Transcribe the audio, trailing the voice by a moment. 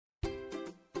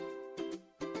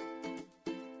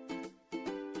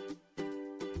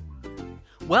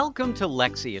Welcome to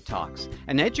Lexia Talks,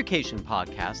 an education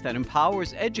podcast that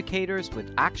empowers educators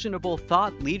with actionable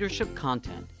thought leadership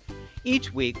content.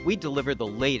 Each week, we deliver the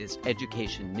latest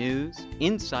education news,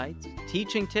 insights,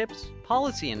 teaching tips,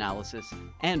 policy analysis,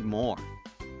 and more.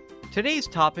 Today's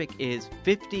topic is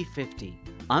 50-50,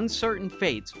 uncertain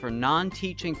fates for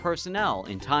non-teaching personnel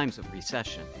in times of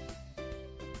recession.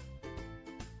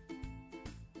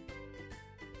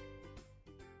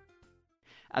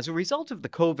 As a result of the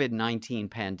COVID-19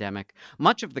 pandemic,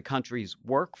 much of the country's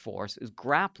workforce is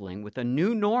grappling with a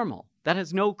new normal that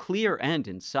has no clear end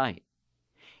in sight.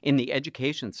 In the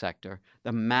education sector,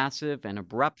 the massive and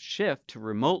abrupt shift to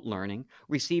remote learning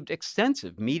received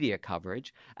extensive media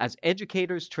coverage as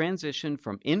educators transitioned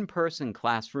from in-person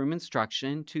classroom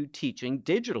instruction to teaching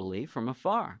digitally from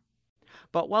afar.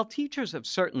 But while teachers have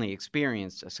certainly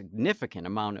experienced a significant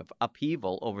amount of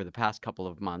upheaval over the past couple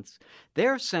of months,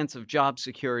 their sense of job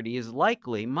security is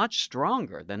likely much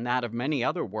stronger than that of many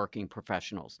other working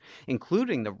professionals,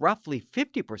 including the roughly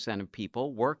 50% of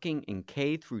people working in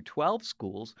K-12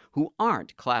 schools who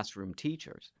aren't classroom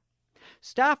teachers.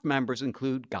 Staff members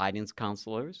include guidance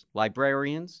counselors,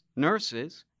 librarians,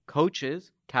 nurses,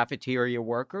 coaches, cafeteria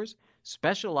workers,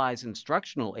 specialized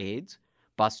instructional aides,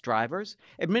 bus drivers,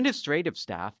 administrative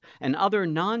staff, and other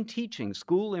non-teaching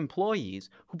school employees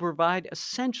who provide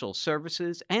essential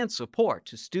services and support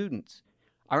to students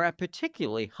are at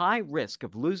particularly high risk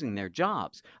of losing their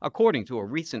jobs, according to a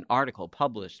recent article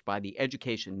published by the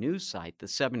education news site The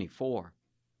 74.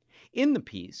 In the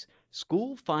piece,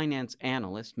 school finance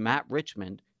analyst Matt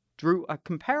Richmond drew a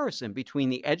comparison between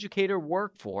the educator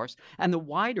workforce and the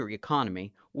wider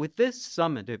economy with this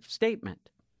summative statement.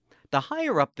 The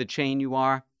higher up the chain you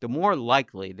are, the more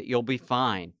likely that you'll be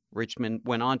fine, Richmond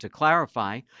went on to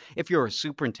clarify. If you're a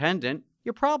superintendent,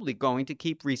 you're probably going to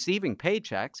keep receiving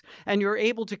paychecks, and you're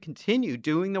able to continue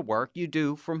doing the work you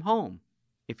do from home.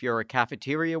 If you're a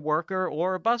cafeteria worker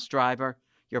or a bus driver,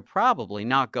 you're probably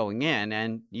not going in,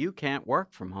 and you can't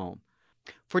work from home.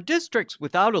 For districts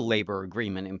without a labor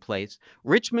agreement in place,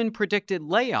 Richmond predicted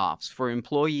layoffs for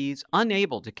employees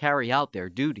unable to carry out their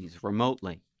duties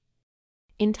remotely.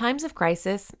 In times of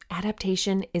crisis,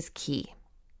 adaptation is key.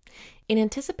 In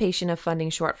anticipation of funding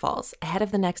shortfalls ahead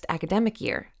of the next academic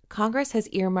year, Congress has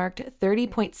earmarked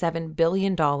 $30.7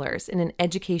 billion in an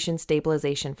education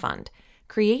stabilization fund,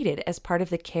 created as part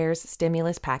of the CARES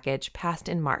stimulus package passed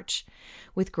in March,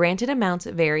 with granted amounts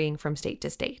varying from state to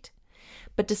state.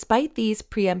 But despite these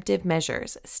preemptive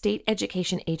measures, state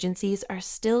education agencies are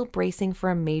still bracing for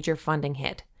a major funding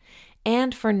hit.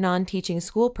 And for non-teaching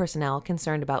school personnel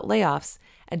concerned about layoffs,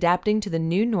 adapting to the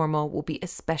new normal will be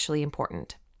especially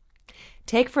important.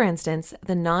 Take, for instance,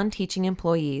 the non-teaching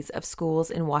employees of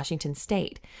schools in Washington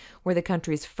state, where the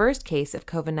country's first case of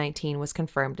COVID-19 was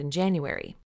confirmed in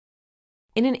January.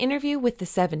 In an interview with The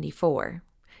 74,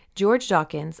 George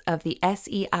Dawkins of the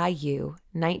SEIU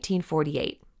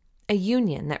 1948, a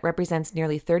union that represents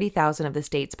nearly 30,000 of the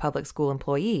state's public school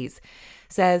employees,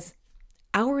 says,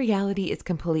 "Our reality is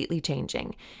completely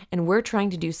changing, and we're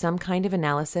trying to do some kind of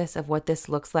analysis of what this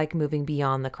looks like moving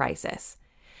beyond the crisis.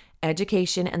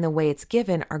 Education and the way it's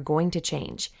given are going to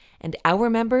change, and our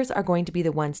members are going to be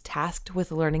the ones tasked with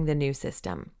learning the new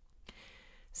system."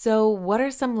 So, what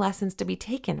are some lessons to be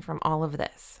taken from all of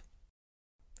this?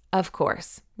 Of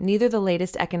course, neither the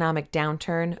latest economic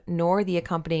downturn nor the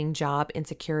accompanying job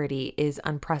insecurity is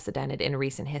unprecedented in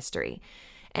recent history.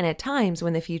 And at times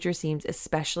when the future seems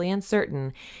especially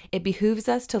uncertain, it behooves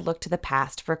us to look to the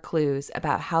past for clues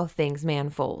about how things may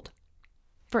unfold.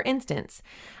 For instance,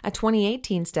 a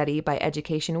 2018 study by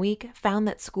Education Week found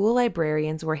that school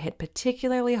librarians were hit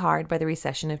particularly hard by the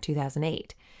recession of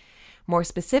 2008. More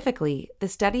specifically, the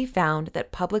study found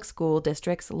that public school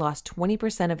districts lost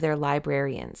 20% of their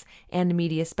librarians and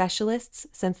media specialists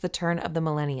since the turn of the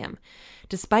millennium,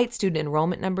 despite student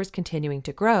enrollment numbers continuing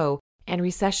to grow, and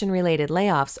recession-related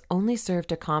layoffs only served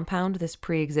to compound this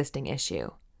pre-existing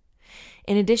issue.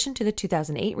 In addition to the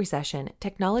 2008 recession,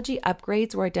 technology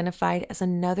upgrades were identified as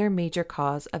another major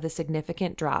cause of the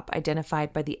significant drop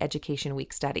identified by the Education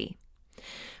Week study.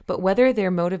 But whether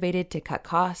they're motivated to cut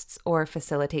costs or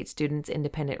facilitate students'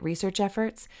 independent research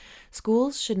efforts,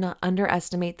 schools should not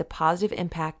underestimate the positive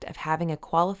impact of having a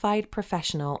qualified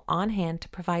professional on hand to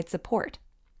provide support.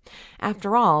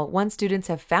 After all, once students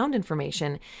have found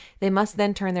information, they must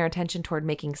then turn their attention toward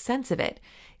making sense of it,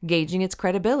 gauging its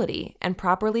credibility, and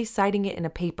properly citing it in a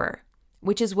paper,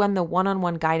 which is when the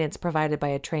one-on-one guidance provided by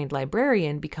a trained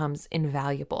librarian becomes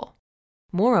invaluable.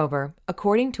 Moreover,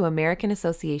 according to American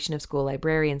Association of School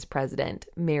Librarians President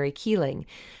Mary Keeling,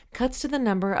 cuts to the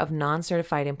number of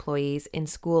non-certified employees in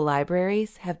school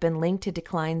libraries have been linked to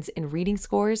declines in reading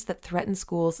scores that threaten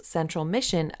schools' central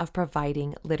mission of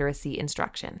providing literacy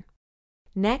instruction.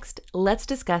 Next, let's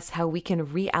discuss how we can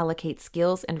reallocate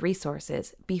skills and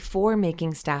resources before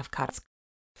making staff cuts.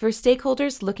 For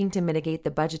stakeholders looking to mitigate the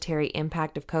budgetary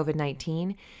impact of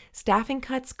COVID-19, staffing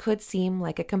cuts could seem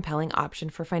like a compelling option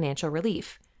for financial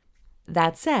relief.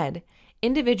 That said,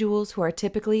 individuals who are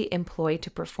typically employed to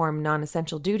perform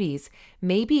non-essential duties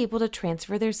may be able to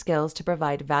transfer their skills to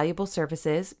provide valuable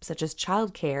services such as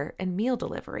childcare and meal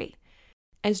delivery.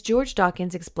 As George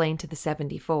Dawkins explained to the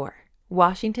 74,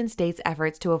 Washington State's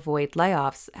efforts to avoid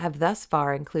layoffs have thus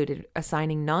far included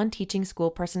assigning non-teaching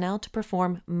school personnel to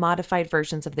perform modified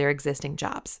versions of their existing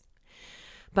jobs.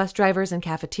 Bus drivers and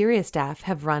cafeteria staff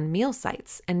have run meal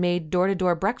sites and made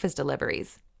door-to-door breakfast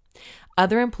deliveries.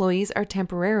 Other employees are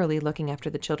temporarily looking after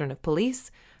the children of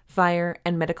police, fire,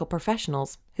 and medical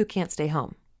professionals who can't stay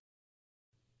home.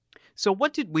 So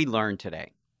what did we learn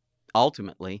today?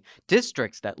 Ultimately,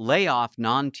 districts that lay off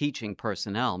non-teaching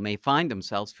personnel may find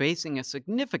themselves facing a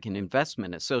significant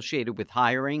investment associated with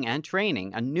hiring and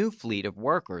training a new fleet of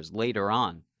workers later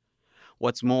on.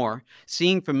 What's more,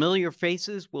 seeing familiar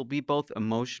faces will be both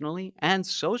emotionally and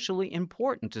socially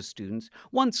important to students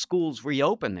once schools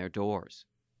reopen their doors.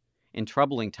 In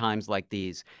troubling times like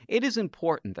these, it is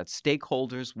important that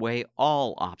stakeholders weigh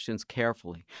all options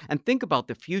carefully and think about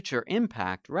the future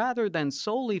impact rather than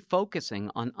solely focusing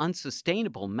on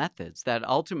unsustainable methods that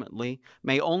ultimately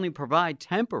may only provide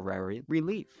temporary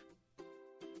relief.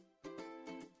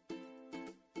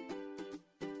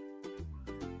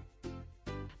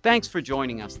 Thanks for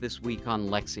joining us this week on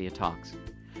Lexia Talks.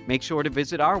 Make sure to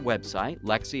visit our website,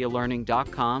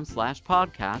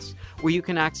 lexialearning.com/podcasts, where you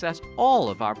can access all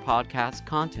of our podcast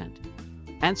content.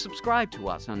 And subscribe to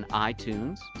us on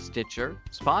iTunes, Stitcher,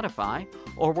 Spotify,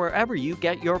 or wherever you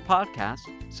get your podcasts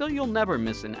so you'll never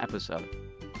miss an episode.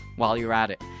 While you're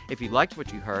at it, if you liked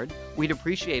what you heard, we'd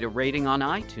appreciate a rating on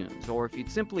iTunes, or if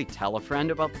you'd simply tell a friend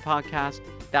about the podcast,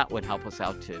 that would help us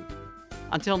out too.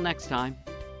 Until next time.